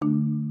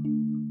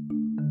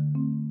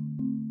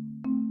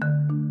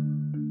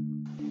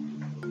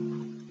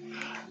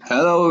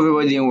Hello,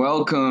 everybody, and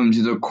welcome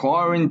to the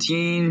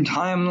Quarantine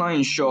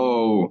Timeline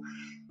Show.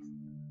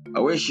 I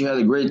wish you had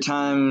a great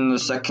time in the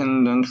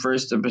second and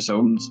first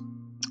episodes.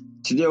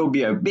 Today will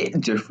be a bit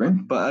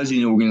different, but as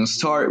you know, we're going to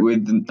start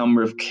with the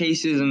number of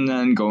cases and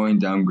then going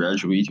down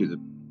gradually to the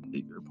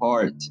bigger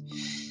part.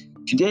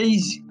 In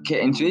today's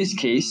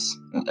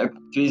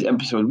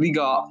episode, we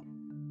got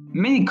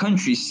many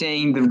countries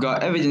saying they've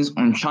got evidence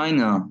on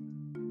China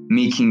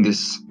making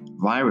this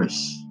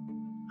virus.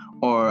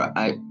 Or,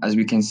 as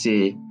we can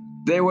say,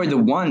 they were the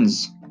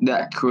ones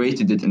that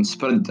created it and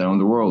spread it around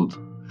the world.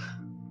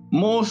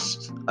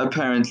 Most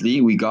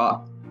apparently, we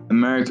got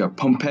America.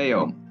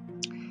 Pompeo,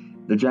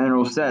 the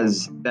general,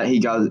 says that he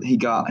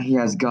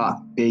has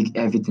got big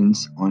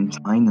evidence on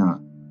China,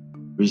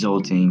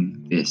 resulting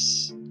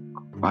this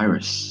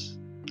virus.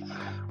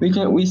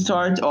 We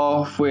start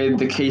off with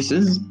the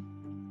cases.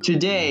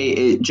 Today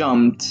it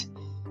jumped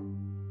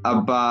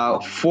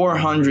about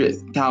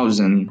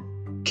 400,000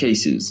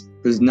 cases.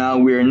 Because now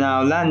we're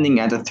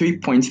landing at a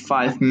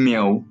 3.5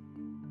 mil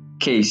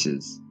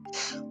cases.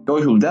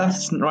 Total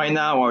deaths right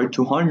now are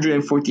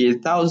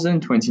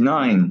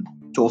 248,029.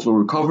 Total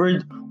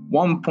recovered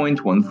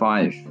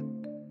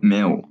 1.15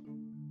 mil.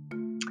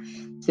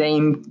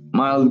 Same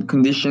mild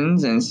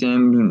conditions and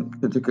same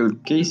critical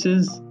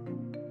cases.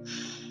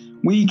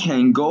 We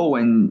can go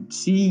and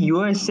see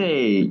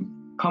USA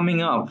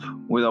coming up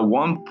with a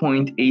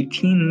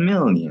 1.18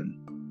 million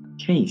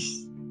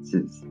cases.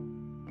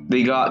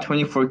 They got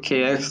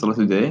 24k extra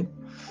today.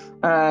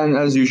 And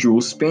as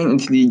usual, Spain and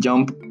Italy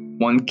jump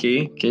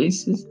 1k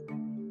cases.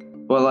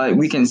 But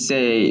we can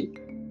say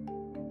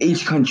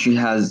each country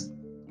has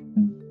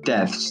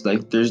deaths.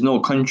 There's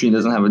no country that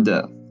doesn't have a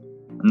death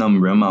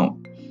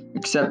amount.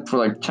 Except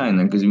for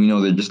China, because we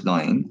know they're just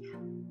dying.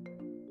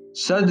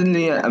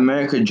 Suddenly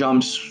America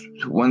jumps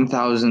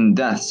 1,000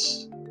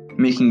 deaths,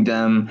 making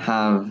them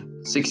have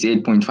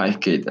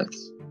 68.5k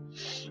deaths.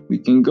 We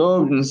can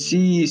go and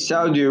see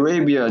Saudi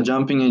Arabia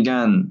jumping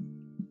again,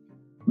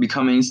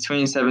 becoming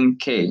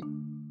 27k.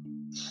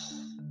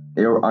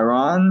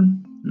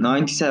 Iran,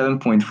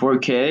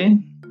 97.4k.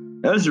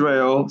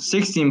 Israel,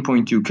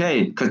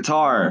 16.2k.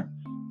 Qatar,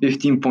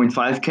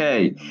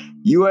 15.5k.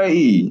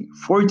 UAE,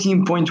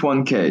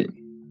 14.1k.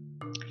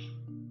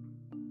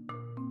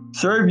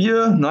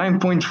 Serbia,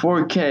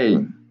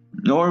 9.4k.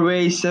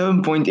 Norway,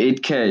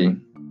 7.8k.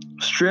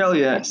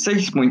 Australia,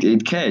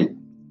 6.8k.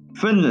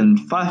 Finland,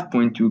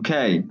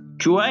 5.2k.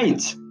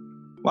 Kuwait,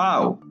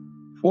 wow,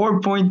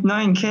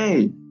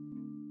 4.9k.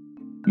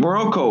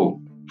 Morocco,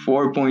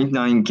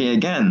 4.9k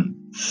again.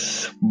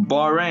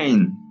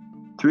 Bahrain,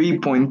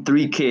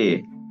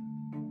 3.3k.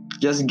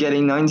 Just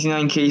getting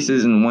 99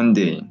 cases in one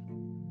day.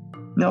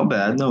 Not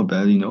bad,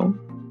 Oman,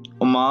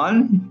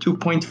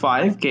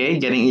 2.5k,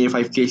 getting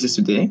 85 cases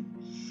today.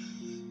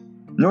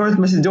 North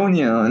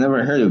Macedonia, I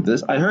never heard of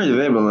this. I heard of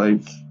it, but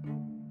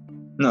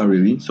not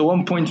really. So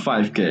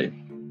 1.5k.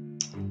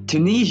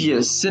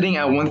 Tunisia sitting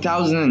at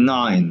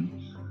 1,009.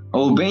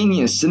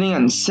 Albania sitting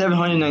at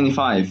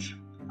 795.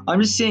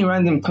 I'm just saying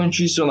random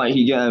countries so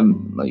you get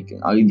an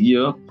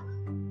idea.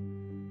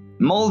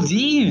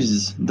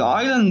 Maldives, the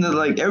island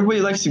that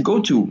everybody likes to go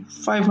to,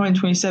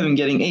 527,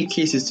 getting 8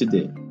 cases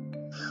today.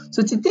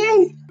 So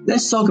today,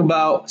 let's talk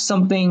about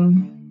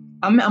something.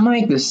 I'm gonna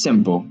make this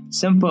simple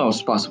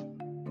as possible,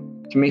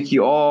 to make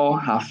you all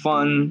have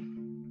fun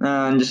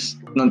and just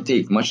not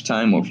take much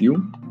time of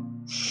you.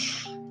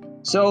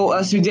 So,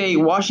 as today,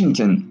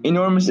 Washington,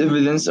 enormous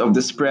evidence of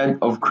the spread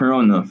of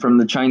corona from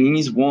the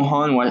Chinese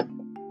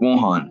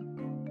Wuhan.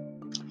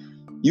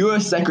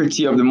 U.S.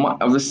 Secretary of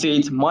the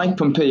State Mike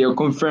Pompeo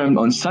confirmed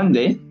on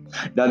Sunday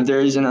that there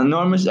is an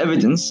enormous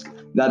evidence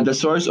that the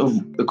source of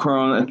the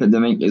corona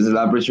epidemic is a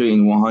laboratory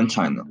in Wuhan,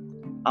 China.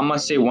 I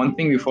must say one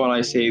thing before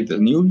I say the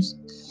news.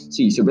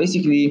 So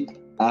basically,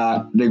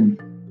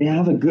 they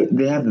have a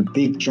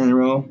big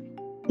general.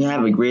 They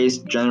have a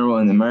great general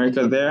in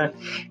America there.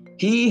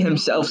 He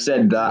himself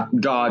said that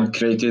God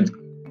created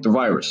the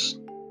virus.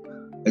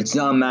 It's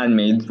not a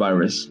man-made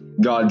virus.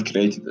 God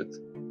created it.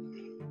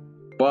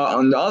 But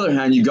on the other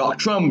hand, you got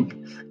Trump.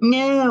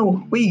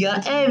 No, we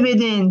got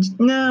evidence.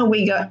 No,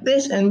 we got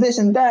this and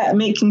that,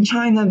 making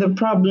China the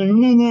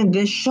problem. No,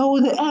 just show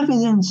the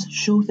evidence.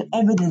 Show the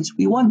evidence.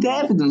 We want the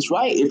evidence,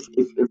 right? If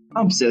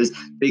Trump says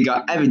they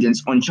got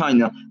evidence on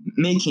China,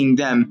 making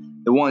them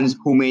the ones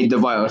who made the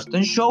virus,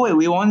 then show it.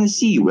 We want to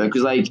see,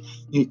 because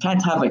you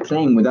can't have a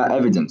claim without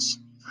evidence,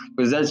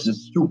 because that's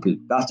just stupid.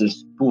 That's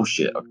just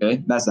bullshit.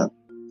 Okay, that's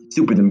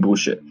stupid and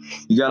bullshit.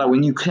 You gotta,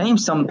 when you claim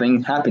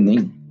something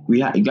happening,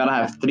 you gotta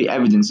have 3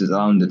 evidences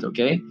around it.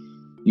 Okay,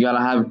 you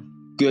gotta have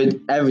good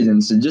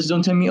evidence. So just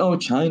don't tell me, oh,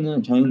 China.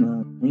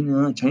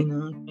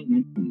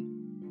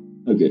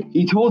 Okay,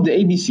 he told the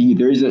ABC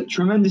there is a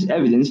tremendous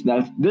evidence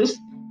that this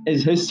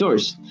is his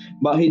source,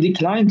 but he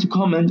declined to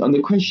comment on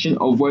the question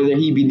of whether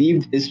he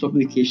believed his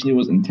publication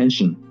was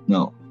intentional.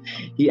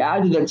 He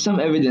added that some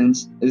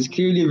evidence is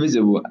clearly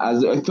visible, as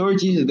the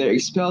authorities there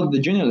expelled the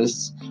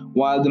journalists,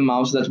 while the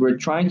mouths that were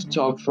trying to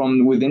talk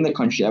from within the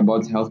country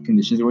about health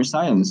conditions were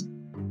silenced.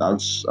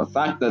 that's a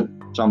fact that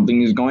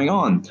something is going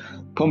on.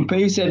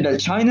 Pompeo said that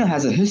China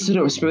has a history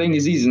of spreading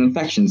diseases and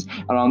infections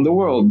around the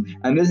world,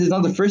 and this is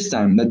not the first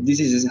time that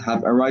diseases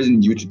have arisen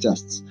due to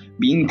tests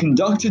being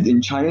conducted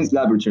in China's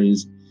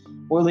laboratories.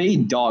 Well, they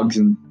eat dogs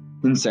and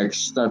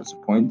insects, that's the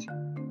point.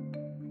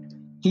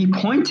 He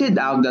pointed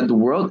out that the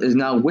world is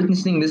now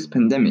witnessing this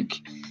pandemic.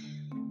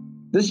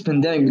 This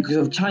pandemic because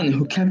of China,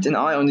 who kept an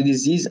eye on the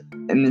disease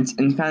in its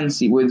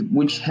infancy, with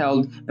which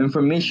held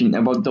information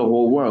about the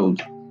whole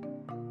world,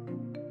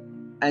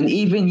 and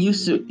even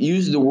used to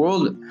use the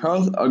World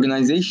Health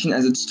Organization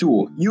as its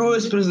tool.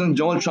 U.S. President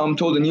Donald Trump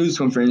told a news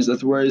conference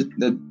that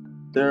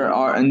there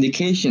are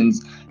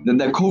indications that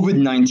the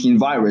COVID-19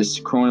 virus,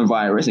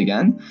 coronavirus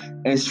again,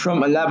 is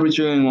from a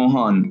laboratory in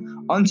Wuhan.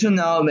 Until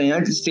now, the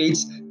United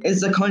States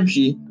is the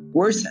country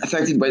worst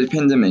affected by the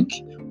pandemic,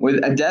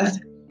 with a death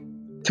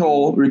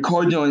toll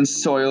recorded on its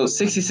soil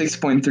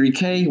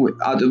 66.3K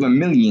out of a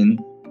million,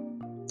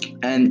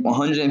 and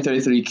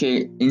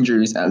 133K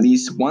injuries. At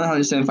least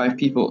 175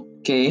 people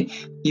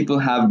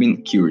have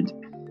been cured.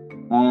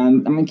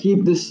 And I'm gonna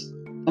keep this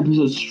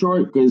episode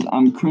short because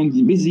I'm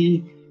currently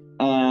busy,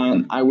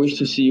 and I wish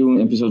to see you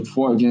in episode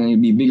 4. It's gonna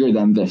be bigger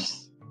than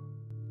this.